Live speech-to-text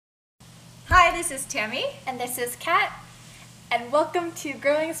Hi, this is Tammy. And this is Kat. And welcome to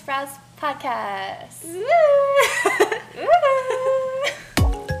Growing Sprouts Podcast. Woo!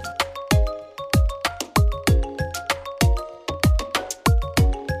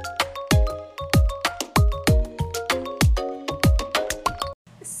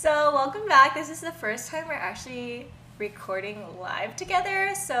 So, welcome back. This is the first time we're actually recording live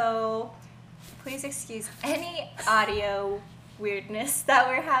together, so please excuse any audio weirdness that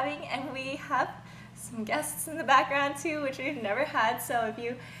we're having, and we have some guests in the background too, which we've never had, so if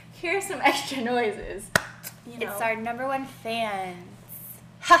you hear some extra noises, It's our number one fans.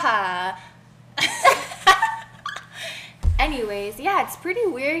 Haha. Anyways, yeah, it's pretty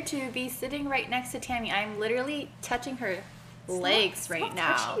weird to be sitting right next to Tammy. I'm literally touching her legs right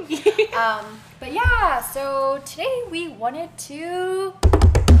now. But yeah, so today we wanted to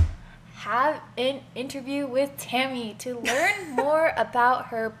have an interview with Tammy to learn more about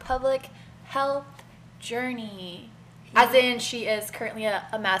her public health journey. As in, she is currently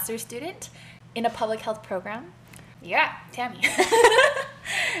a master's student in a public health program. Yeah, Tammy.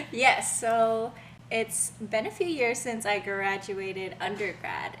 Yes, so it's been a few years since I graduated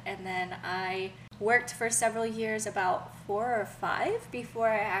undergrad, and then I worked for several years, about 4 or 5, before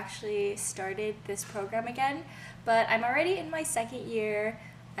I actually started this program again. But I'm already in my second year.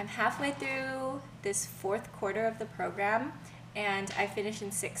 I'm halfway through this 4th quarter of the program, and I finish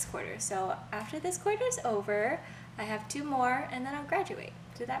in 6 quarters. So after this quarter is over, I have 2 more, and then I'll graduate.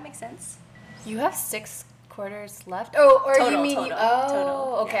 Did that make sense? You have 6 quarters left? Oh, or Total, you mean total, oh,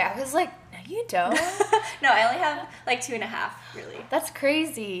 total, okay. yeah. I was like, no, you don't. No, I only have like 2.5, really. That's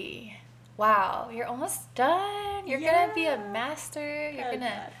crazy. Wow, you're almost done. You're gonna be a master. You're Oh,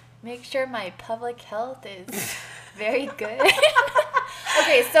 gonna God. make sure my public health is very good.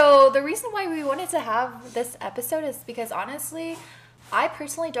 Okay, so the reason why we wanted to have this episode is because honestly, I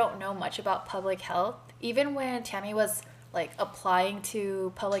personally don't know much about public health. Even when Tammy was like applying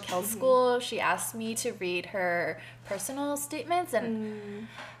to public health school, she asked me to read her personal statements, and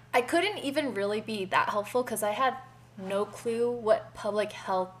I couldn't even really be that helpful because I had no clue what public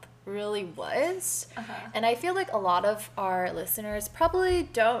health really was. And I feel like a lot of our listeners probably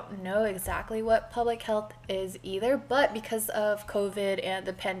don't know exactly what public health is either, but because of COVID and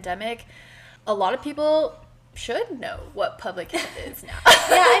the pandemic, a lot of people should know what public health is now.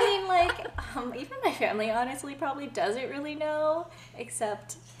 Yeah, I mean, like, even my family honestly probably doesn't really know,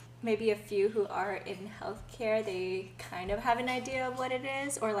 except maybe a few who are in healthcare. They kind of have an idea of what it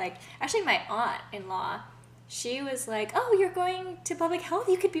is. Or, like, actually, my aunt-in-law, she was like, oh, you're going to public health?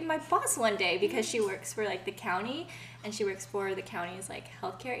 You could be my boss one day, because she works for, like, the county, and she works for the county's, like,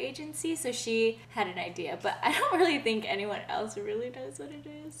 healthcare agency, so she had an idea. But I don't really think anyone else really knows what it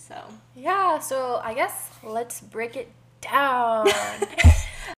is, so. Yeah, so I guess let's break it down.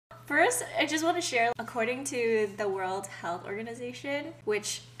 First, I just want to share, according to the World Health Organization,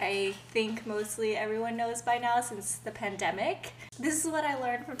 which I think mostly everyone knows by now since the pandemic. This is what I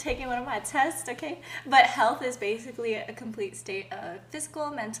learned from taking one of my tests, okay? But health is basically a complete state of physical,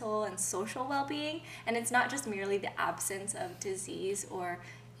 mental, and social well-being, and it's not just merely the absence of disease or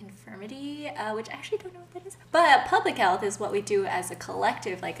infirmity, which I actually don't know what that is. But public health is what we do as a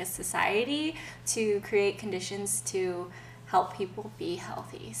collective, like a society, to create conditions to help people be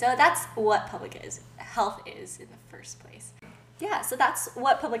healthy. So that's what health is in the first place. Yeah, so that's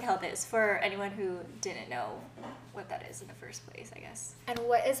what public health is for anyone who didn't know what that is in the first place, I guess. And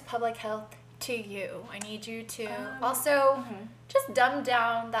what is public health to you? I need you to also just dumb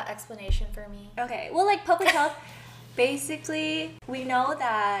down that explanation for me. Okay, well, like, public health, basically, we know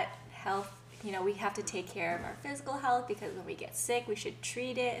that health, we have to take care of our physical health, because when we get sick, we should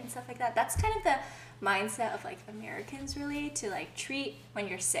treat it and stuff like that. That's kind of the mindset of, like, Americans, really, to, like, treat when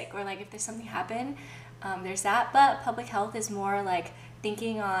you're sick, or, like, if there's something happen, there's that. But public health is more like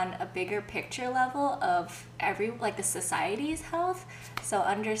thinking on a bigger picture level of the society's health. So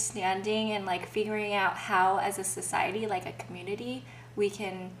understanding and, like, figuring out how, as a society, like a community, we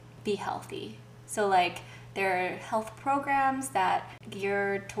can be healthy. So, like, there are health programs that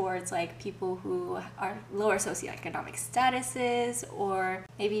gear towards, like, people who are lower socioeconomic statuses, or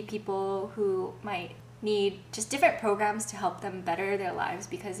maybe people who might need just different programs to help them better their lives,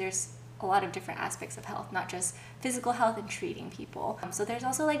 because there's a lot of different aspects of health, not just physical health and treating people. So there's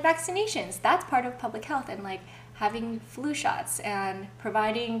also, like, vaccinations. That's part of public health, and, like, having flu shots and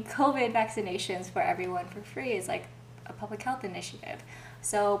providing COVID vaccinations for everyone for free is, like, a public health initiative.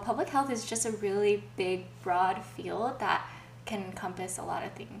 So public health is just a really big, broad field that can encompass a lot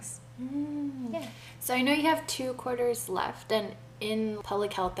of things. Yeah. So I know you have 2 quarters left, and in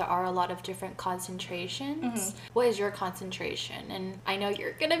public health, there are a lot of different concentrations. What is your concentration? And I know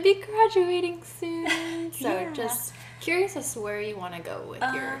you're going to be graduating soon. So just curious as to where you want to go with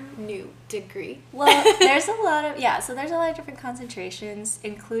your new degree. Well, there's a lot of different concentrations,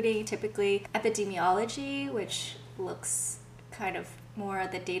 including typically epidemiology, which looks kind of more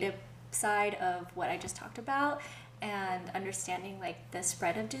at the data side of what I just talked about, and understanding like the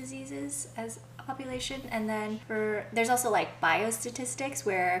spread of diseases as a population. And then there's also like biostatistics,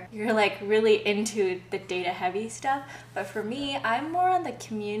 where you're like really into the data heavy stuff. But for me, I'm more on the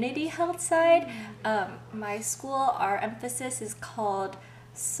community health side. My school, our emphasis is called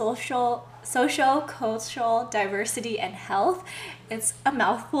social, cultural diversity and health. It's a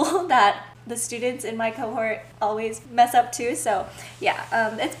mouthful that the students in my cohort always mess up too. So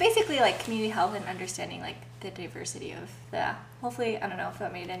yeah, it's basically like community health and understanding like the diversity of the, hopefully, I don't know if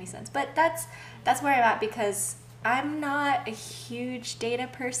that made any sense, but that's where I'm at, because I'm not a huge data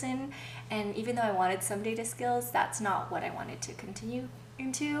person, and even though I wanted some data skills, that's not what I wanted to continue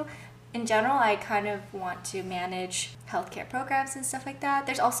into. In general, I kind of want to manage healthcare programs and stuff like that.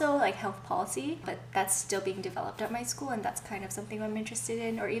 There's also like health policy, but that's still being developed at my school, and that's kind of something I'm interested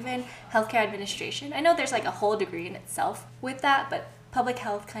in, or even healthcare administration. I know there's like a whole degree in itself with that, but public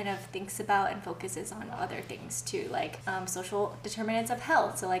health kind of thinks about and focuses on other things too, like social determinants of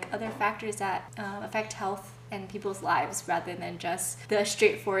health, so like other factors that affect health and people's lives rather than just the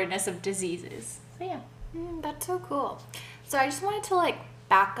straightforwardness of diseases. So yeah. That's so cool. So I just wanted to like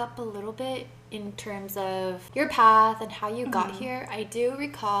back up a little bit in terms of your path and how you got here. I do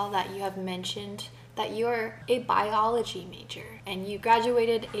recall that you have mentioned that you're a biology major and you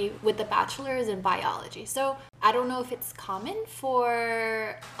graduated with a bachelor's in biology. So I don't know if it's common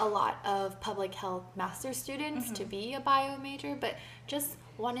for a lot of public health master's students to be a bio major, but just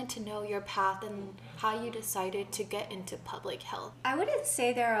wanted to know your path and how you decided to get into public health. I wouldn't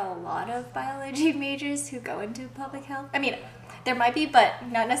say there are a lot of biology majors who go into public health. I mean, there might be, but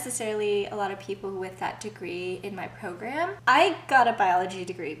not necessarily a lot of people with that degree in my program. I got a biology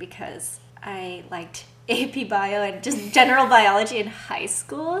degree because I liked AP Bio and just general biology in high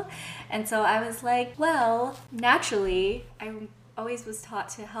school. And so I was like, well, naturally, I always was taught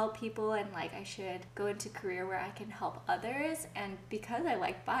to help people, and like I should go into a career where I can help others. And because I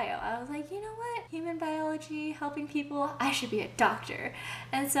like bio, I was like, you know what, human biology, helping people, I should be a doctor.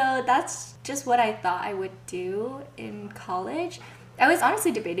 And so that's just what I thought I would do in college. I was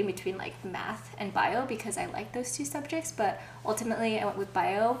honestly debating between like math and bio because I like those two subjects, but ultimately I went with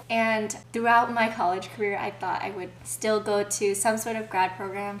bio. And throughout my college career, I thought I would still go to some sort of grad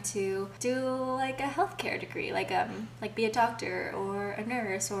program to do like a healthcare degree, like be a doctor or a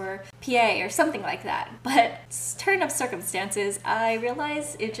nurse or PA or something like that. But turn of circumstances, I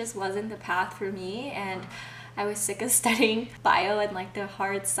realized it just wasn't the path for me, and I was sick of studying bio and like the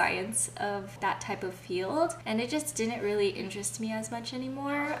hard science of that type of field, and it just didn't really interest me as much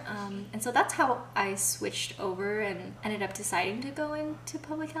anymore. And so that's how I switched over and ended up deciding to go into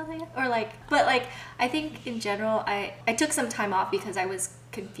public health. But I think in general, I took some time off because I was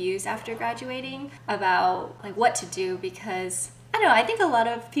confused after graduating about like what to do, because I don't know, I think a lot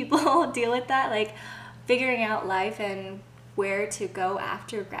of people deal with that, like figuring out life and where to go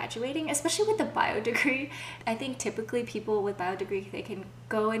after graduating, especially with the bio degree. I think typically people with bio degree, they can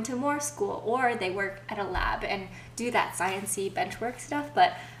go into more school or they work at a lab and do that science-y bench work stuff,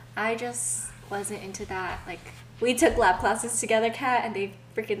 but I just wasn't into that. Like, we took lab classes together, Kat, and they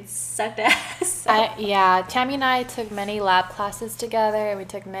freaking sucked ass. Yeah, Tammy and I took many lab classes together, and we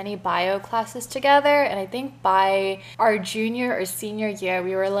took many bio classes together, and I think by our junior or senior year,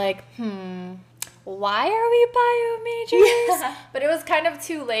 we were like, why are we bio majors? But it was kind of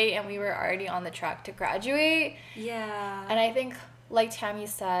too late, and we were already on the track to graduate. Yeah. And I think, like Tammy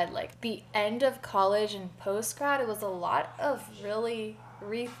said, like the end of college and post-grad, it was a lot of really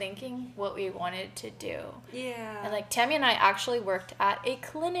rethinking what we wanted to do. Yeah. And like Tammy and I actually worked at a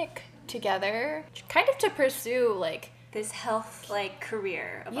clinic together, kind of to pursue like this health like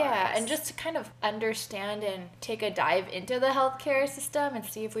career of yeah, ours. and just to kind of understand and take a dive into the healthcare system and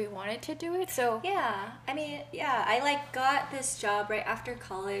see if we wanted to do it. So yeah, I mean, yeah, I like got this job right after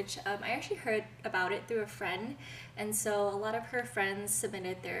college. I actually heard about it through a friend, and so a lot of her friends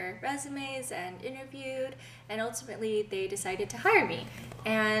submitted their resumes and interviewed, and ultimately they decided to hire me.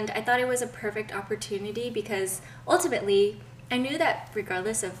 And I thought it was a perfect opportunity because ultimately I knew that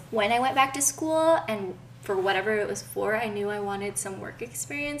regardless of when I went back to school and for whatever it was for, I knew I wanted some work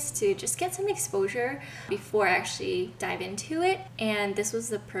experience to just get some exposure before I actually dive into it. And this was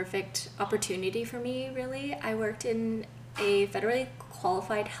the perfect opportunity for me, really. I worked in a federally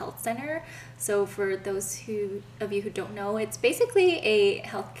qualified health center. So for those of you who don't know, it's basically a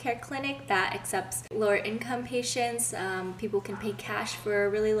healthcare clinic that accepts lower income patients. People can pay cash for a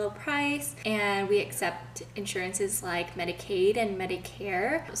really low price, and we accept insurances like Medicaid and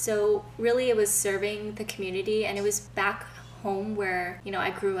Medicare. So really it was serving the community, and it was back home where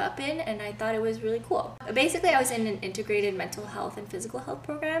I grew up in, and I thought it was really cool. Basically, I was in an integrated mental health and physical health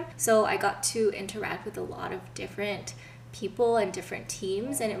program, so I got to interact with a lot of different people and different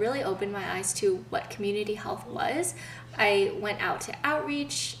teams, and it really opened my eyes to what community health was. I went out to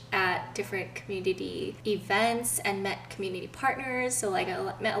outreach at different community events and met community partners. So like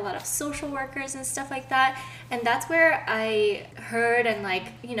I met a lot of social workers and stuff like that. And that's where I heard and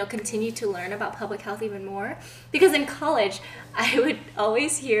continued to learn about public health even more. Because in college, I would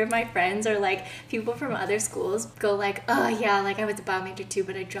always hear my friends or people from other schools go oh yeah, I was a bio major too,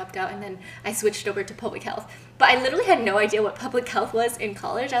 but I dropped out and then I switched over to public health. But I literally had no idea what public health was in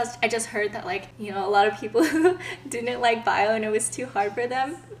college. I just heard that a lot of people who didn't like bio and it was too hard for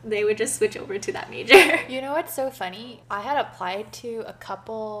them, they would just switch over to that major. You know what's so funny? I had applied to a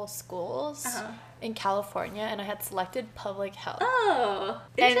couple schools in California, and I had selected public health. Oh,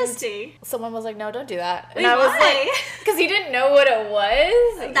 interesting. And someone was like, no, don't do that. Wait, and I was why? because he didn't know what it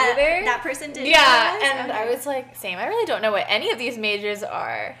was either. That person didn't Yeah, know and I was like, same, I really don't know what any of these majors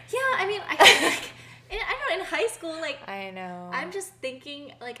are. Yeah, I mean, I feel I don't know, in high school, I know. I'm just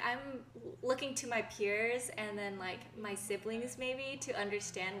thinking, I'm looking to my peers and then, my siblings maybe to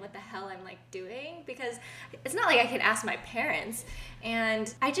understand what the hell I'm, doing. Because it's not like I could ask my parents.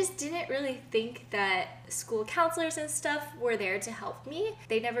 And I just didn't really think that school counselors and stuff were there to help me.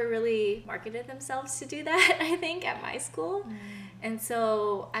 They never really marketed themselves to do that, I think, at my school. And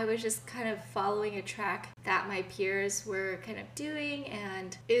so I was just kind of following a track that my peers were kind of doing,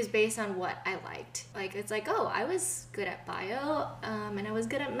 and it was based on what I liked. It's oh, I was good at bio, and I was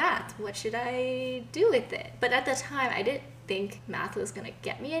good at math. What should I do with it? But at the time, I didn't think math was gonna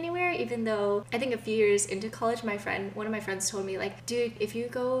get me anywhere, even though I think a few years into college, one of my friends told me dude, if you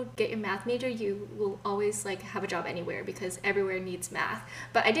go get your math major, you will always have a job anywhere because everywhere needs math.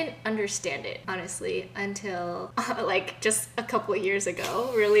 But I didn't understand it, honestly, until just a couple of years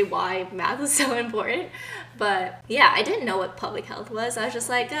ago, really why math was so important. But yeah, I didn't know what public health was. I was just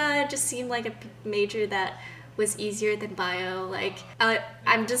it just seemed like a major that was easier than bio.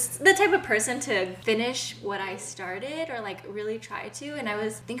 I'm just the type of person to finish what I started or really try to, and I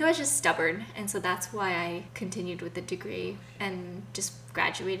think I was just stubborn, and so that's why I continued with the degree and just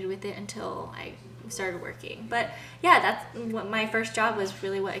graduated with it until I started working. But yeah, that's what my first job was,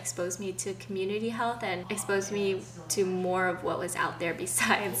 really what exposed me to community health and exposed me to more of what was out there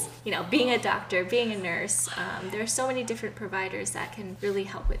besides being a doctor, being a nurse. There are so many different providers that can really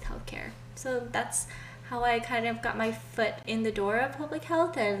help with healthcare. So that's how I kind of got my foot in the door of public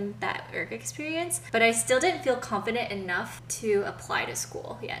health and that work experience. But I still didn't feel confident enough to apply to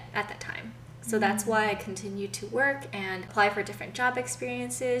school yet at that time. So that's why I continued to work and apply for different job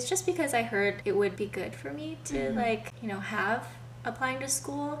experiences, just because I heard it would be good for me to have applying to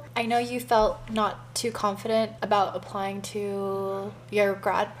school. I know you felt not too confident about applying to your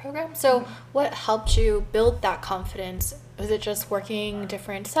grad program. So what helped you build that confidence? Was it just working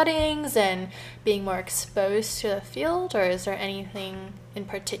different settings and being more exposed to the field, or is there anything in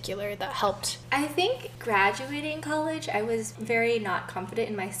particular that helped? I think graduating college, I was very not confident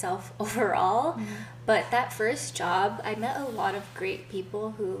in myself overall. But that first job, I met a lot of great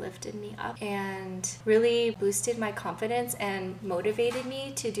people who lifted me up and really boosted my confidence and motivated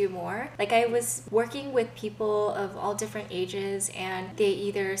me to do more. I was working with people of all different ages, and they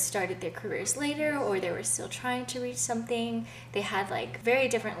either started their careers later or they were still trying to reach something. They had very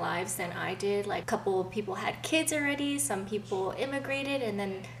different lives than I did. A couple of people had kids already, some people immigrated and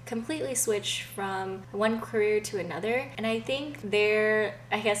then completely switched from one career to another. And I think their,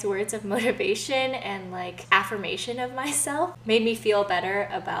 words of motivation and affirmation of myself made me feel better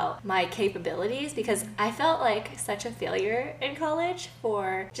about my capabilities, because I felt like such a failure in college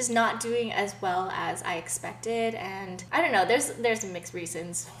for just not doing as well as I expected. And I don't know, there's mixed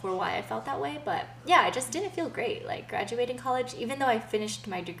reasons for why I felt that way, but yeah, I just didn't feel great graduating college. Even though I finished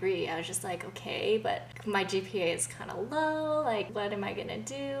my degree, I was just okay, but my GPA is kind of low, what am I gonna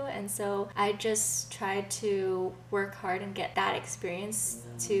do? And so I just tried to work hard and get that experience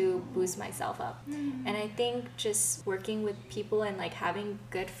to boost myself up. And I think just working with people and having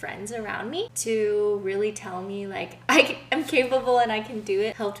good friends around me to really tell me I am capable and I can do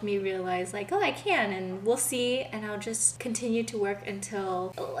it helped me realize oh, I can, and we'll see, and I'll just continue to work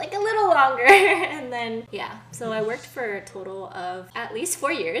until a little longer. And then yeah, so I worked for for a total of at least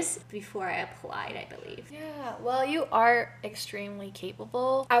 4 years before I applied, I believe. Yeah, well, you are extremely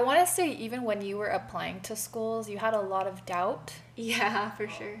capable. I want to say even when you were applying to schools, you had a lot of doubt. Yeah, for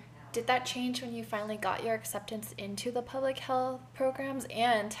sure. Did that change when you finally got your acceptance into the public health programs?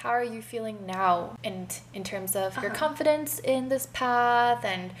 And how are you feeling now in terms of your confidence in this path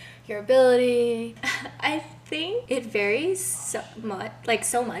and your ability? I think it varies so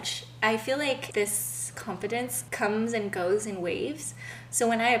much. I feel like this confidence comes and goes in waves. So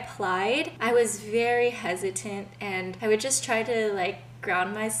when I applied, I was very hesitant, and I would just try to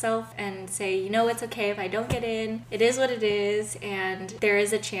ground myself and say, it's okay if I don't get in. It is what it is, and there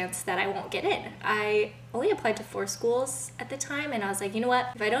is a chance that I won't get in. I only applied to 4 schools at the time, and I was like, you know what?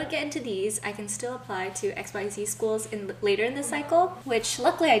 If I don't get into these, I can still apply to XYZ schools later in the cycle, which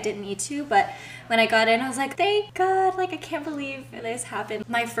luckily I didn't need to, but when I got in, I was like, thank God, I can't believe this happened.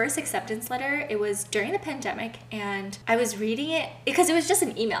 My first acceptance letter, it was during the pandemic, and I was reading it because it was just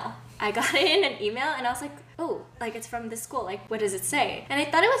an email. I got in an email and I was like, oh, it's from this school. What does it say? And I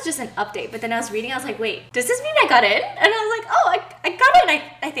thought it was just an update, but then I was reading, I was like, wait, does this mean I got in? And I was like, oh, I got in,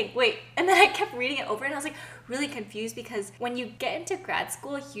 I think, wait. And then I kept reading it over and I was really confused, because when you get into grad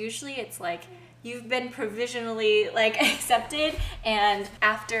school, usually it's you've been provisionally accepted, and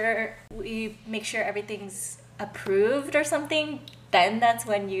after we make sure everything's approved or something, then that's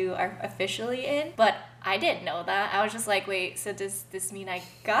when you are officially in. But I didn't know that. I was just like, wait, so does this mean I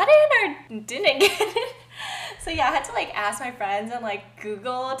got in or didn't get in? So yeah, I had to ask my friends and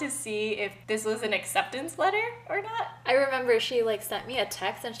Google to see if this was an acceptance letter or not. I remember she sent me a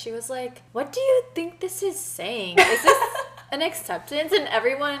text and she was like, what do you think this is saying? Is this an acceptance? And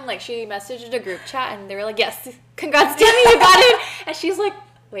everyone, she messaged a group chat and they were like, yes, congrats, Tammy, you got it. And she's like,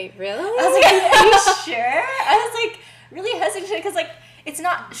 wait, really? I was like, are you sure? I was really hesitant because it's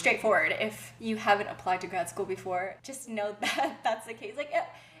not straightforward if you haven't applied to grad school before. Just know that that's the case.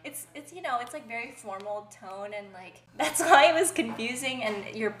 It's very formal tone, and that's why it was confusing,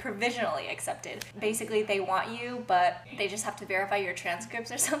 and you're provisionally accepted. Basically, they want you, but they just have to verify your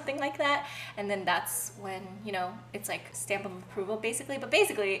transcripts or something like that, and then that's when, it's stamp of approval basically. But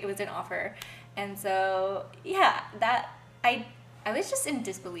basically, it was an offer. And so, yeah, I was just in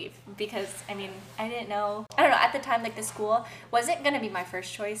disbelief because, I didn't know. I don't know, at the time, the school wasn't going to be my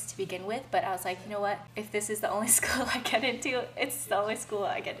first choice to begin with, but I was like, you know what? If this is the only school I get into, it's the only school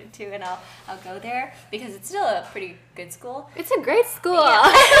I get into, and I'll go there because it's still a pretty good school. It's a great school.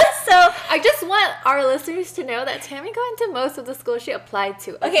 Yeah. So I just want our listeners to know that Tammy got into most of the schools she applied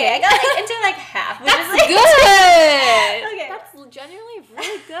to. Okay, I got into half, which That's is good. Okay. That's genuinely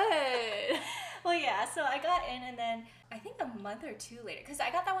really good. Well, yeah, so I got in, and then I think a month or 2 later, because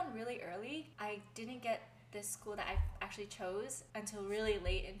I got that one really early, I didn't get this school that I actually chose until really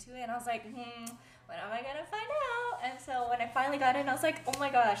late into it, and I was like, when am I gonna find out? And so when I finally got in, I was like, oh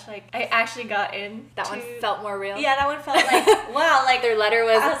my gosh, I actually got in. That one felt more real. Yeah, that one felt wow, their letter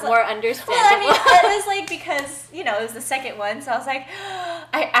was more understandable. Well, it was because, it was the second one, so I was like,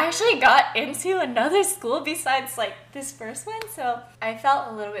 I actually got into another school besides this first one, so I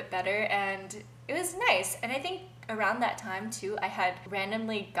felt a little bit better, and it was nice. And I think around that time too, I had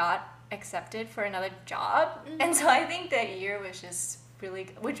randomly got accepted for another job, and so I think that year was just really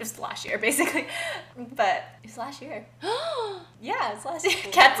good, which was last year basically, but it's last year. Yeah, it's last year.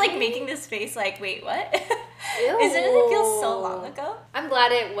 Kat's making this face wait, what? Doesn't it feel so long ago? I'm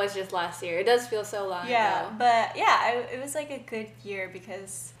glad it was just last year. It does feel so long ago. But yeah, it was a good year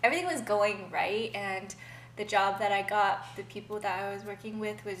because everything was going right, and the job that I got, the people that I was working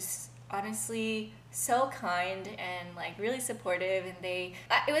with was honestly so kind and really supportive, and it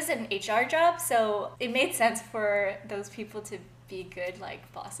was an HR job, so it made sense for those people to be good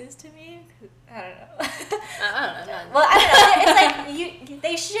bosses to me. I don't know. I don't know. Well, I don't know. It's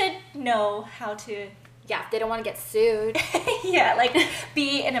they should know how to. Yeah, if they don't want to get sued. Yeah,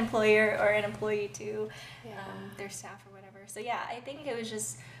 be an employer or an employee to their staff or whatever. So yeah, I think it was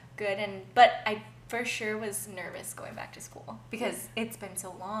just good, but I for sure was nervous going back to school because it's been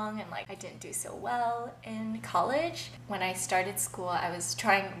so long, and I didn't do so well in college. When I started school, I was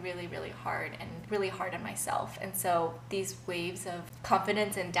trying really, really hard on myself, and so these waves of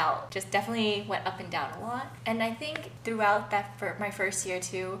confidence and doubt just definitely went up and down a lot. And I think throughout that for my first year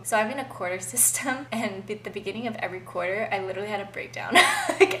too, so I'm in a quarter system, and at the beginning of every quarter I literally had a breakdown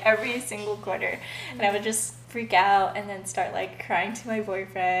every single quarter, and I would just freak out and then start crying to my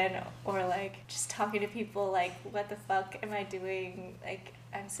boyfriend, or just talking to people what the fuck am I doing,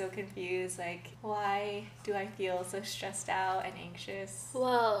 I'm so confused, why do I feel so stressed out and anxious?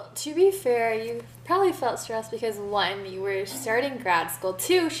 Well, to be fair, you probably felt stressed because 1, you were starting grad school,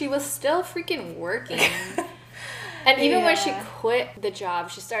 2, she was still freaking working. And even when she Yeah. quit the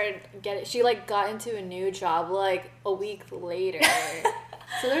job, she like got into a new job like a week later.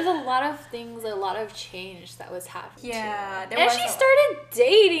 So there's a lot of things, a lot of change that was happening. Yeah, to her. there And was she a- started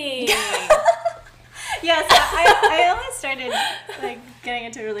dating. Yeah, so I only started like getting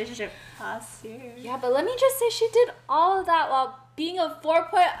into a relationship last year. Yeah, but let me just say she did all of that while being a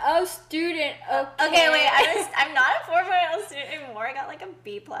 4.0 student. Okay, wait. I'm not a 4.0 student anymore. I got like a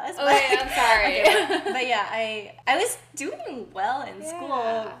B plus. Oh, wait, I'm sorry. Okay, but yeah, I was doing well in school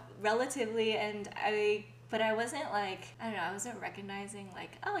Yeah. relatively, and but I wasn't like, I don't know, I wasn't recognizing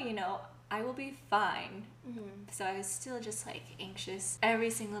like, oh, I will be fine. So I was still just like anxious every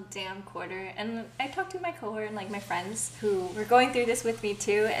single damn quarter. And I talked to my cohort and like my friends who were going through this with me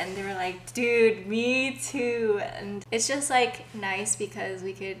too, and they were like, dude, me too. And it's just like nice because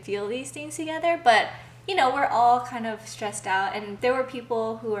we could feel these things together, but we're all kind of stressed out, and there were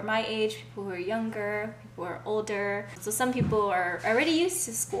people who were my age, people who were younger, people who were older. So some people are already used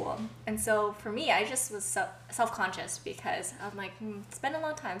to school. And so for me, I just was self-conscious because I'm like, it's been a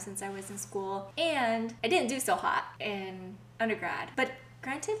long time since I was in school, and I didn't do so hot in undergrad. But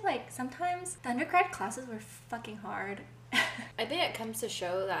granted, like sometimes the undergrad classes were fucking hard. I think it comes to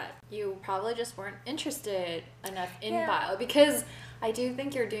show that you probably just weren't interested enough in Yeah. bio, because I do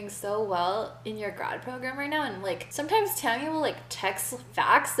think you're doing so well in your grad program right now, and like sometimes Tammy will like text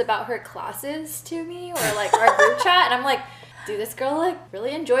facts about her classes to me or like our group chat, and I'm like, dude, this girl like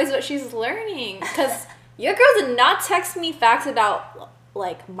really enjoys what she's learning, because your girl did not text me facts about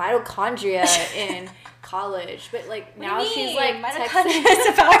like mitochondria in college, but like now she's like texting. It's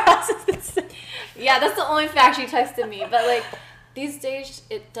a powerhouse. Yeah, that's the only fact she texted me. But like these days,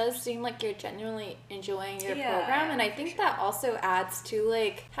 it does seem like you're genuinely enjoying your Yeah, program, and I think that also adds to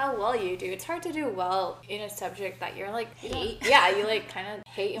like how well you do. It's hard to do well in a subject that you're like hate. Yeah, you like kind of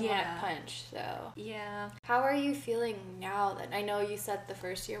hate and want Yeah. to punch. So Yeah. how are you feeling now? Then I know you said the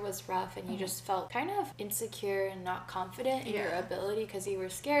first year was rough, and you just felt kind of insecure and not confident in your Yeah. ability because you were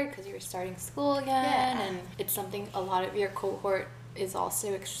scared because you were starting school again, Yeah. and it's something a lot of your cohort is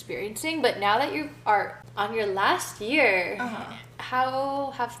also experiencing. But now that you are on your last year,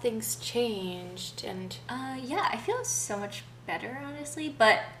 how have things changed? And Yeah, I feel so much better, honestly,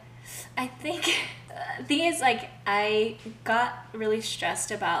 but I think the thing is, like, I got really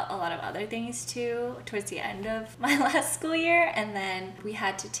stressed about a lot of other things too towards the end of my last school year, and then we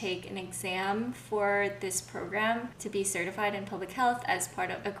had to take an exam for this program to be certified in public health as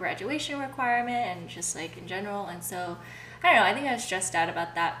part of a graduation requirement and just like in general. And so I don't know, I think I was stressed out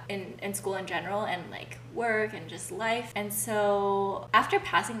about that in school in general, and like work and just life. And so after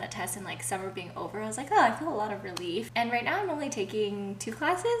passing that test and like summer being over, I was like, oh, I feel a lot of relief. And right now I'm only taking 2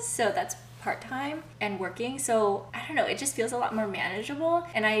 classes, so that's part-time and working, so I don't know, it just feels a lot more manageable,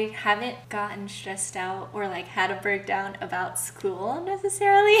 and I haven't gotten stressed out or like had a breakdown about school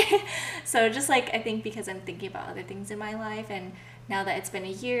necessarily. So just like, I think because I'm thinking about other things in my life, and now that it's been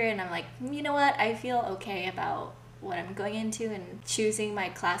a year and I'm like, you know what, I feel okay about what I'm going into, and choosing my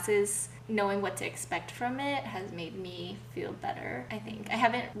classes, knowing what to expect from it, has made me feel better. I think I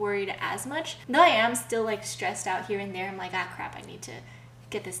haven't worried as much, though I am still like stressed out here and there. I'm like, ah, crap, I need to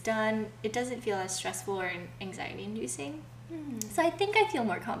get this done. It doesn't feel as stressful or anxiety inducing. So I think I feel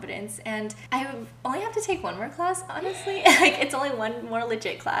more confidence, and I only have to take 1 more class, honestly. Like, it's only 1 more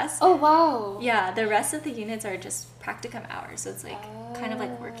legit class. oh wow, Yeah, the rest of the units are just practicum hours, so it's like kind of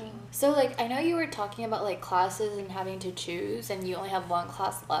like working. So like I know you were talking about like classes and having to choose, and you only have 1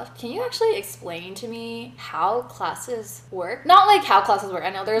 class left. Can you actually explain to me how classes work? Not like how classes work. I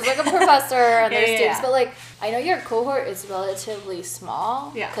know there's like a professor and there's Yeah, students, yeah. but like I know your cohort is relatively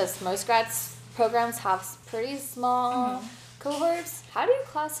small. Yeah. Because most programs have pretty small cohorts. How do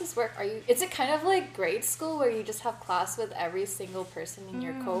classes work? Is it kind of like grade school where you just have class with every single person in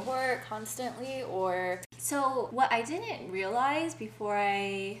your cohort constantly, or So what I didn't realize before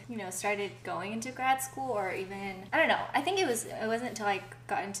I, started going into grad school, or even, I don't know, I think it wasn't until I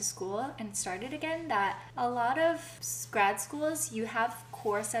got into school and started again that a lot of grad schools, you have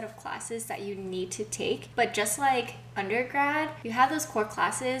core set of classes that you need to take, but just like undergrad, you have those core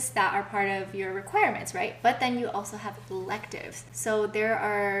classes that are part of your requirements, right? But then you also have electives. So there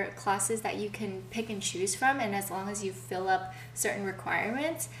are classes that you can pick and choose from, and as long as you fill up certain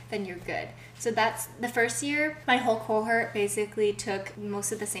requirements, then you're good. So that's the first year. My whole cohort basically took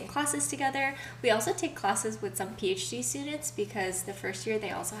most of the same classes together. We also take classes with some PhD students, because the first year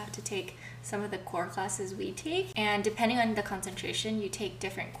they also have to take some of the core classes we take, and depending on the concentration, you take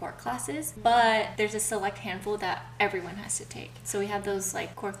different core classes, but there's a select handful that everyone has to take. So we have those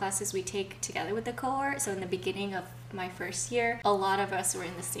like core classes we take together with the cohort. So in the beginning of my first year, a lot of us were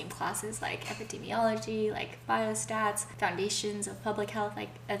in the same classes, like epidemiology, like biostats, foundations of public health, like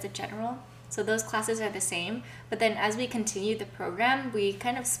as a general. So those classes are the same, but then as we continue the program, we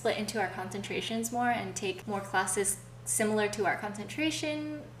kind of split into our concentrations more and take more classes similar to our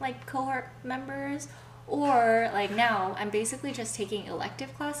concentration like cohort members, or like now I'm basically just taking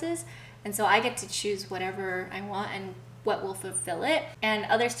elective classes, and so I get to choose whatever I want and what will fulfill it, and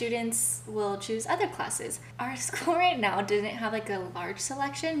other students will choose other classes. Our school right now didn't have like a large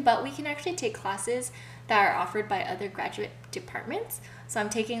selection, but we can actually take classes that are offered by other graduate departments. So I'm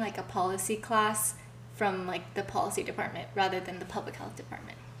taking like a policy class from like the policy department rather than the public health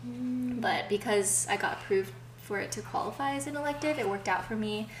department. But because I got approved for it to qualify as an elective, it worked out for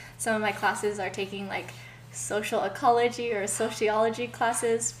me. Some of my classes are taking like social ecology or sociology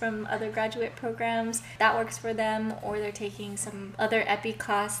classes from other graduate programs. That works for them, or they're taking some other epi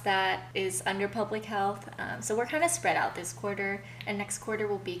class that is under public health. So we're kind of spread out this quarter, and next quarter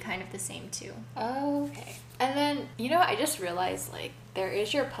will be kind of the same too. Oh, okay. And then, I just realized like there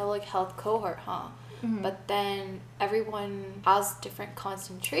is your public health cohort, huh? Mm-hmm. But then everyone has different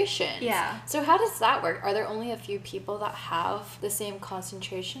concentrations. Yeah. So how does that work? Are there only a few people that have the same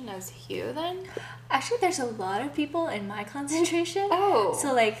concentration as you then? Actually, there's a lot of people in my concentration. Oh.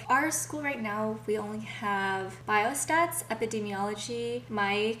 So like our school right now, we only have biostats, epidemiology,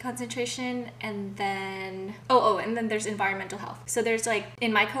 my concentration, and then and then there's environmental health. So there's like,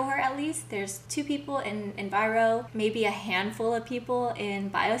 in my cohort at least, there's 2 people in enviro, maybe a handful of people in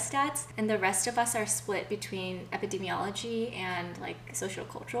biostats, and the rest of us are split between epidemiology and like social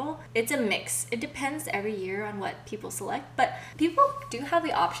cultural. It's a mix. It depends every year on what people select, but people do have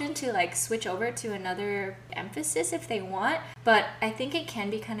the option to like switch over to another emphasis if they want, but I think it can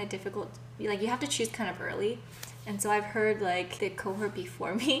be kind of difficult. Like you have to choose kind of early, and so I've heard like the cohort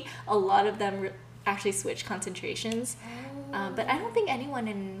before me, a lot of them actually switch concentrations. But I don't think anyone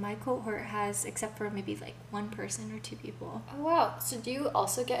in my cohort has, except for maybe like 1 person or 2 people. Oh wow. So do you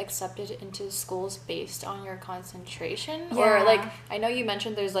also get accepted into schools based on your concentration? Yeah. Or like, I know you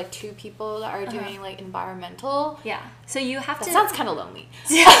mentioned there's like 2 people that are doing like environmental. Yeah. So you have that to... sounds kind of lonely.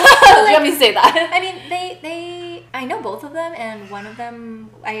 Do you want me to say that? I mean, I know both of them, and one of them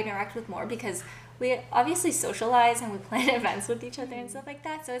I interact with more because we obviously socialize and we plan events with each other and stuff like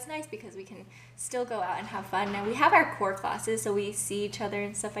that. So it's nice because we can still go out and have fun. And we have our core classes, so we see each other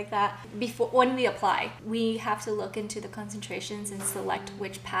and stuff like that. When we apply, we have to look into the concentrations and select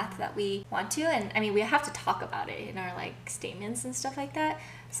which path that we want to. And I mean, we have to talk about it in our like statements and stuff like that.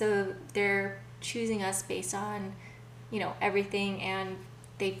 So they're choosing us based on, everything, and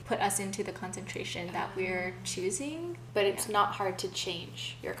they put us into the concentration that we're choosing. But it's not hard to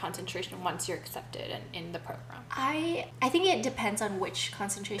change your concentration once you're accepted in the program. I think it depends on which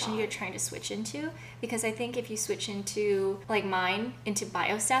concentration you're trying to switch into, because I think if you switch into, like mine, into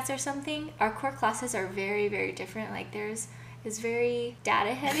biostats or something, our core classes are very, very different. Like theirs is very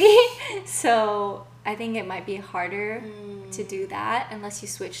data heavy. So I think it might be harder to do that unless you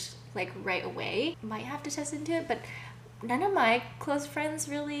switch like right away. You might have to test into it, but none of my close friends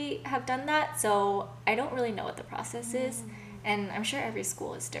really have done that, so I don't really know what the process is, and I'm sure every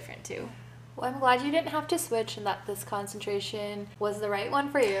school is different too. Well, I'm glad you didn't have to switch and that this concentration was the right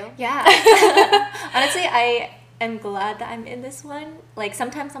one for you. Yeah. Honestly, I am glad that I'm in this one. Like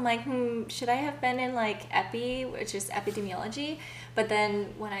sometimes I'm like, should I have been in like epi, which is epidemiology? But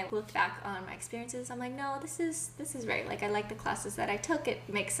then when I look back on my experiences, I'm like, no, this is right. Like I like the classes that I took. It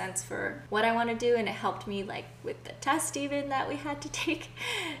makes sense for what I want to do, and it helped me like with the test even that we had to take.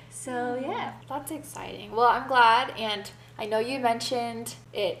 So yeah. That's exciting. Well, I'm glad, and I know you mentioned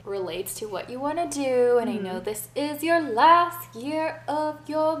it relates to what you want to do, and I know this is your last year of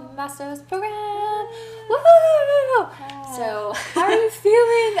your master's program. Woo! So, how are you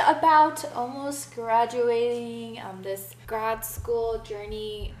feeling about almost graduating, this grad school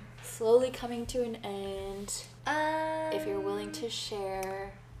journey slowly coming to an end? If you're willing to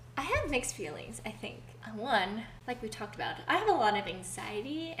share. I have mixed feelings, I think. One, like we talked about, I have a lot of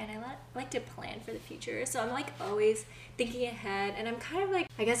anxiety, and I like to plan for the future. So I'm like always thinking ahead, and I'm kind of like,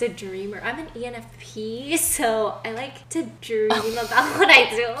 I guess, a dreamer. I'm an ENFP, so I like to dream about what I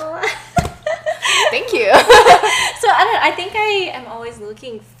do. Thank you. So I think I am always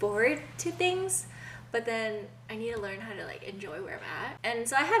looking forward to things, but then I need to learn how to like enjoy where I'm at. And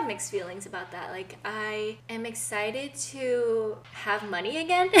so I have mixed feelings about that. Like I am excited to have money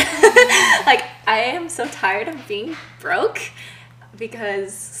again. Like I am so tired of being broke.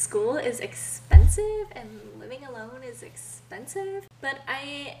 because school is expensive and living alone is expensive. But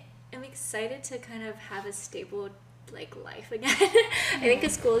I am excited to kind of have a stable like life again. I think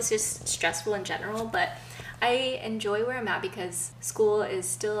school is just stressful in general, but I enjoy where I'm at because school is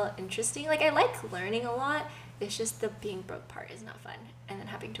still interesting. Like I like learning a lot. It's just the being broke part is not fun. And then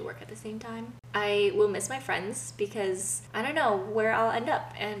having to work at the same time. I will miss my friends because I don't know where I'll end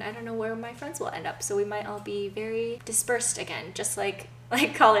up and I don't know where my friends will end up. So we might all be very dispersed again, just like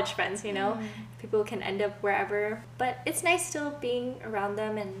college friends, you know? People can end up wherever. But it's nice still being around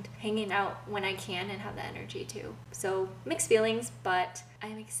them and hanging out when I can and have the energy too. So mixed feelings, but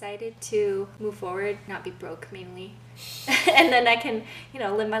I'm excited to move forward, not be broke mainly. And then I can,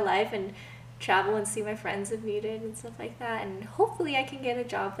 live my life and travel and see my friends if needed and stuff like that, and hopefully I can get a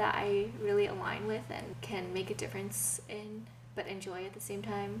job that I really align with and can make a difference in, but enjoy at the same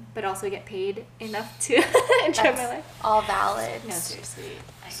time, but also get paid enough to enjoy my life. All valid. No, seriously.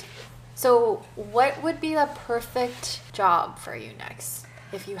 So what would be the perfect job for you next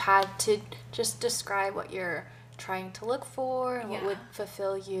if you had to just describe what you're trying to look for and what would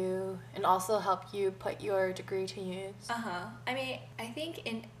fulfill you and also help you put your degree to use? I mean, I think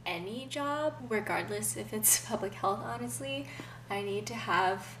in any job, regardless if it's public health, honestly, I need to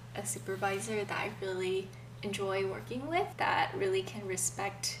have a supervisor that I really enjoy working with, that really can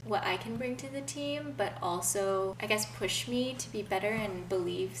respect what I can bring to the team, but also, I guess, push me to be better and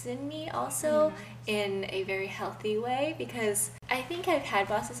believes in me also in a very healthy way, because I think I've had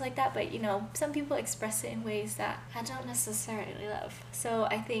bosses like that, but some people express it in ways that I don't necessarily love. So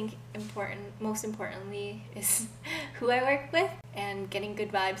I think most importantly is who I work with and getting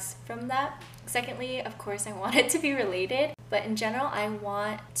good vibes from that. Secondly, of course, I want it to be related, but in general, I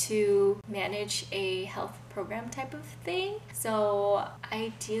want to manage a health program type of thing. So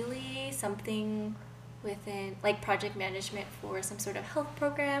ideally something within like project management for some sort of health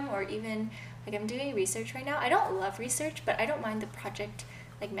program, or even like I'm doing research right now. I don't love research, but I don't mind the project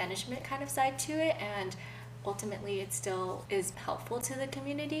like management kind of side to it, and ultimately it still is helpful to the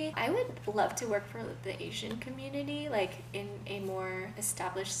community. I would love to work for the Asian community, like in a more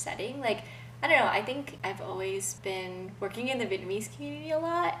established setting. Like I don't know, I think I've always been working in the Vietnamese community a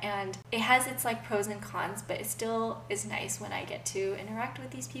lot, and it has its like pros and cons, but it still is nice when I get to interact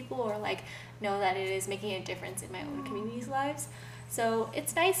with these people or like know that it is making a difference in my own community's lives. So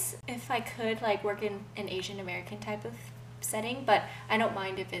it's nice if I could like work in an Asian American type of setting, but I don't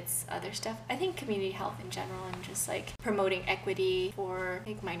mind if it's other stuff. I think community health in general and just like promoting equity for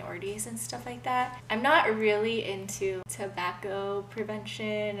like minorities and stuff like that. I'm not really into tobacco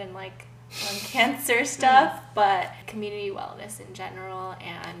prevention and like lung cancer stuff, but community wellness in general,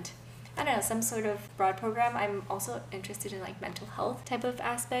 and I don't know, some sort of broad program. I'm also interested in like mental health type of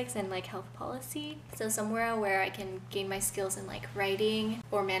aspects and like health policy. So somewhere where I can gain my skills in like writing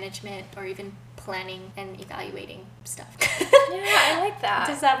or management or even planning and evaluating stuff. Yeah, I like that.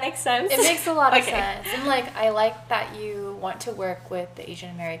 Does that make sense? It makes a lot of sense. And like I like that you want to work with the Asian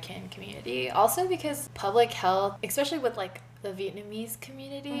American community. Also because public health, especially with like the Vietnamese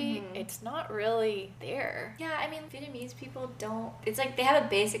community, it's not really there. Yeah, I mean, Vietnamese people don't, it's like they have a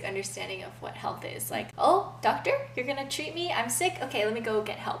basic understanding of what health is. Like, oh, doctor, you're gonna treat me? I'm sick? Okay, let me go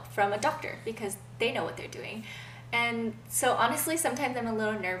get help from a doctor, because they know what they're doing. And so honestly, sometimes I'm a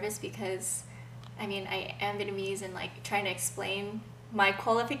little nervous because, I mean, I am Vietnamese, and like trying to explain my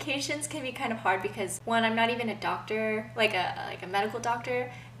qualifications can be kind of hard because, one, I'm not even a doctor, like a medical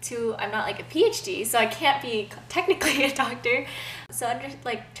doctor. Two, I'm not like a PhD, so I can't be technically a doctor. So I'm just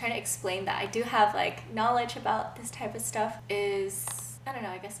like trying to explain that I do have like knowledge about this type of stuff is, I don't know,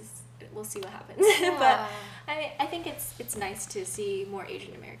 I guess we'll see what happens. Yeah. But I think it's nice to see more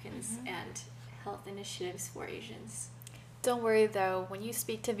Asian Americans and health initiatives for Asians. Don't worry though, when you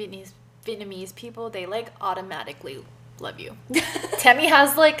speak to Vietnamese people, they like automatically love you. Tammy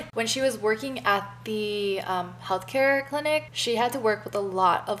has like, when she was working at the healthcare clinic, she had to work with a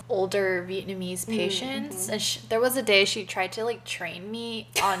lot of older Vietnamese patients, and there was a day she tried to like train me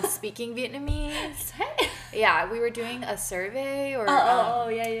on speaking Vietnamese. Yeah, we were doing a survey or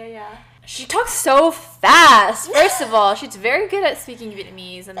yeah. She talks so fast. First of all, she's very good at speaking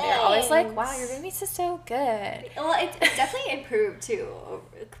Vietnamese, and they're always like, wow, your Vietnamese is so good. Well, it's definitely improved too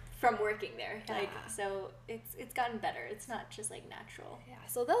from working there. Like, so it's gotten better. It's not just like natural. Yeah,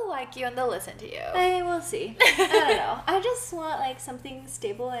 so they'll like you and they'll listen to you. I will see. I don't know. I just want like something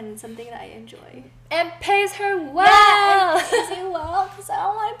stable and something that I enjoy. And pays her well. Yeah, and pays me well, because I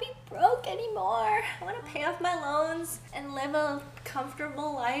don't want to be broke anymore. I want to pay off my loans and live a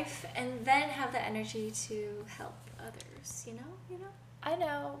comfortable life, and then have the energy to help others. You know. I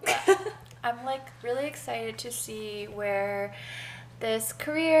know, but I'm like really excited to see where this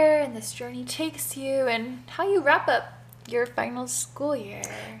career and this journey takes you and how you wrap up your final school year.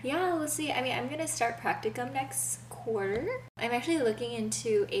 Yeah, we'll see. I mean, I'm gonna start practicum next quarter. I'm actually looking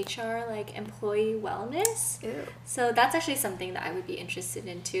into HR, like employee wellness. Ew. So that's actually something that I would be interested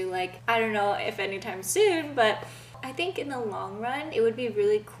in too. Like, I don't know if anytime soon, but I think in the long run, it would be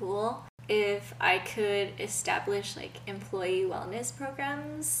really cool if I could establish like employee wellness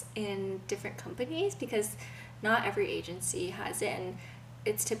programs in different companies, because not every agency has it, and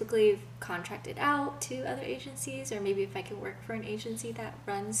it's typically contracted out to other agencies, or maybe if I could work for an agency that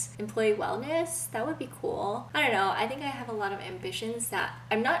runs employee wellness, that would be cool. I don't know. I think I have a lot of ambitions that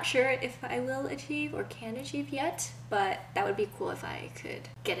I'm not sure if I will achieve or can achieve yet, but that would be cool if I could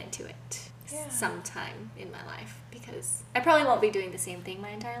get into it sometime in my life, because I probably won't be doing the same thing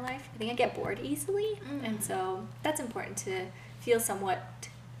my entire life. I think I get bored easily, and so that's important to feel somewhat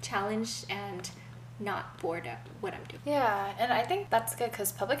challenged and not bored at what I'm doing. Yeah, and I think that's good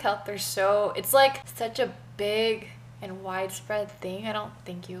because public health, it's like such a big and widespread thing. I don't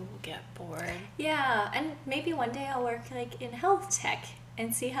think you will get bored. Yeah, and maybe one day I'll work like in health tech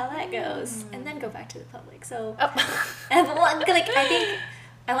and see how that goes, and then go back to the public. So, and, like, I think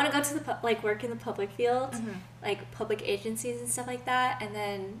I want to go to the work in the public field, like public agencies and stuff like that, and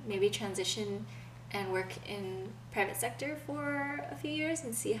then maybe transition and work in private sector for a few years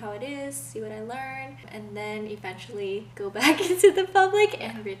and see how it is, see what I learn, and then eventually go back into the public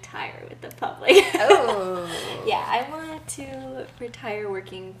and retire with the public. Oh. Yeah, I want to retire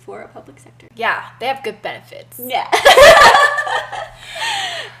working for a public sector. Yeah, they have good benefits. Yeah.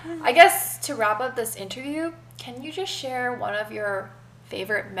 I guess to wrap up this interview, can you just share one of your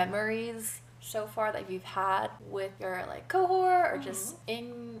favorite memories so far that you've had with your like cohort, or just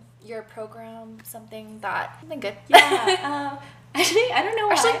in your program, something good? Yeah. Actually, I don't know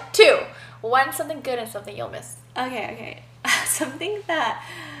why. Actually, two. One, something good, and something you'll miss. Okay. Something that,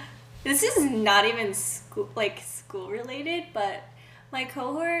 this is not even school related, but my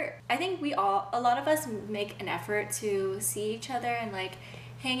cohort, I think a lot of us make an effort to see each other and like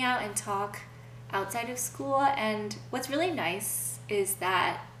hang out and talk outside of school. And what's really nice is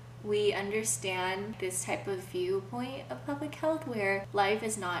that we understand this type of viewpoint of public health, where life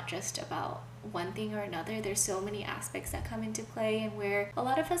is not just about one thing or another. There's so many aspects that come into play, and where a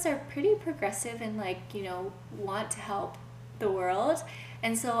lot of us are pretty progressive and want to help the world.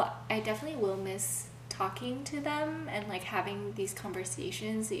 And so I definitely will miss talking to them and like having these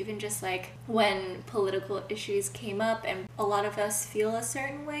conversations, even just like when political issues came up and a lot of us feel a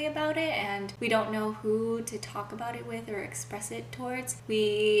certain way about it and we don't know who to talk about it with or express it towards,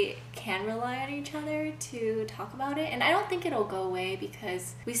 we can rely on each other to talk about it. And I don't think it'll go away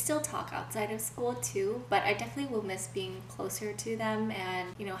because we still talk outside of school too, but I definitely will miss being closer to them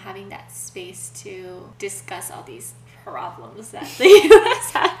and having that space to discuss all these problems that the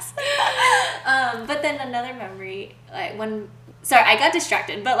US has. But then another memory, sorry, I got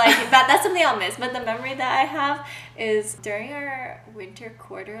distracted, but that's something I'll miss. But the memory that I have is during our winter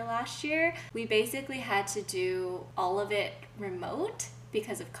quarter last year, we basically had to do all of it remote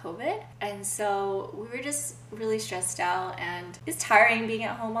because of COVID. And so we were just really stressed out, and it's tiring being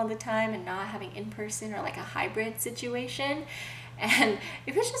at home all the time and not having in-person or like a hybrid situation. And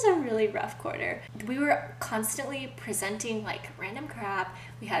it was just a really rough quarter. We were constantly presenting like random crap.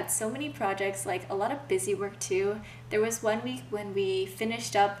 We had so many projects, like a lot of busy work too. There was one week when we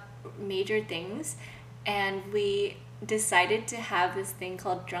finished up major things and we decided to have this thing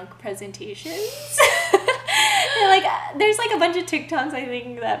called drunk presentations. There's like a bunch of TikToks, I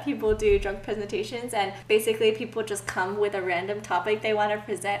think, that people do drunk presentations, and basically people just come with a random topic they want to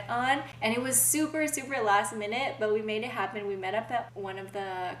present on. And it was super, super last minute, but we made it happen. We met up at one of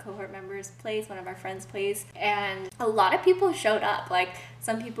the cohort members' place, one of our friends' place, and a lot of people showed up. Like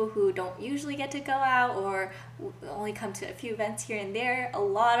some people who don't usually get to go out or only come to a few events here and there. A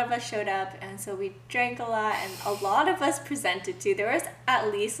lot of us showed up, and so we drank a lot, and a lot of us presented too. There was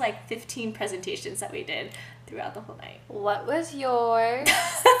at least like 15 presentations that we did throughout the whole night. What was yours?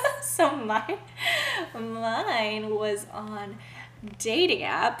 So mine was on dating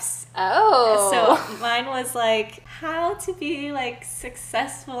apps. Oh. So mine was like how to be like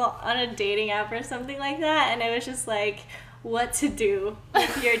successful on a dating app or something like that. And it was just like what to do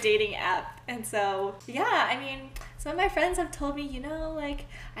with your dating app. And so, yeah, I mean, some of my friends have told me, like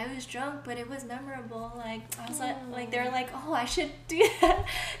I was drunk, but it was memorable. Like I was like they're like, oh, I should do that.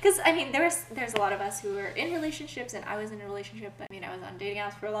 Because I mean, there's a lot of us who were in relationships, and I was in a relationship. But I mean, I was on dating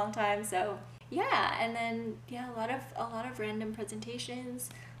apps for a long time, so yeah. And then a lot of random presentations,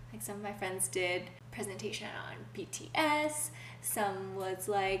 Like some of my friends did presentation on BTS.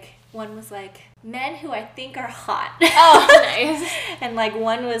 One was like men who I think are hot. Oh, nice. And like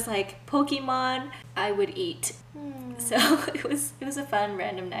one was like Pokemon I would eat. So it was a fun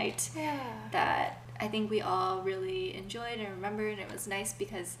random night that I think we all really enjoyed and remembered. And it was nice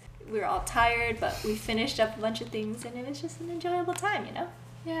because we were all tired, but we finished up a bunch of things and it was just an enjoyable time, you know?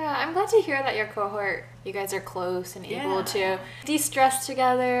 Yeah, I'm glad to hear that your cohort, you guys are close and able to de-stress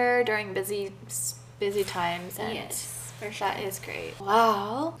together during busy times. And yes, for sure. That is great.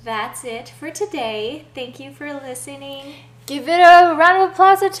 Wow. That's it for today. Thank you for listening. Give it a round of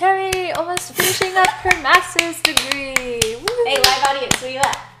applause to Tammy, almost finishing up her master's degree. Woo. Hey, live audience, where you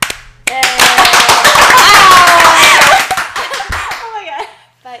at? Yay. Oh my god.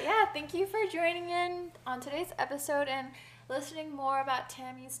 But yeah, thank you for joining in on today's episode and listening more about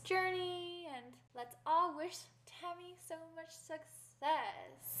Tammy's journey, and let's all wish Tammy so much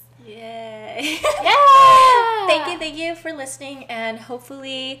success. Yay. Yeah! Thank you for listening, and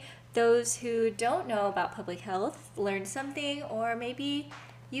hopefully those who don't know about public health learned something, or maybe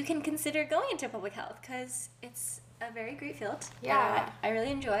you can consider going into public health because it's a very great field. Yeah. I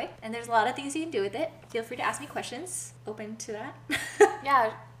really enjoy, and there's a lot of things you can do with it. Feel free to ask me questions. Open to that.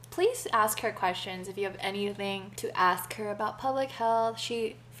 Yeah. Please ask her questions if you have anything to ask her about public health.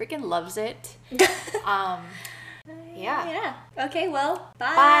 She freaking loves it. Yeah. Yeah. Okay, well,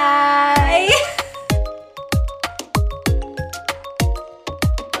 bye. Bye.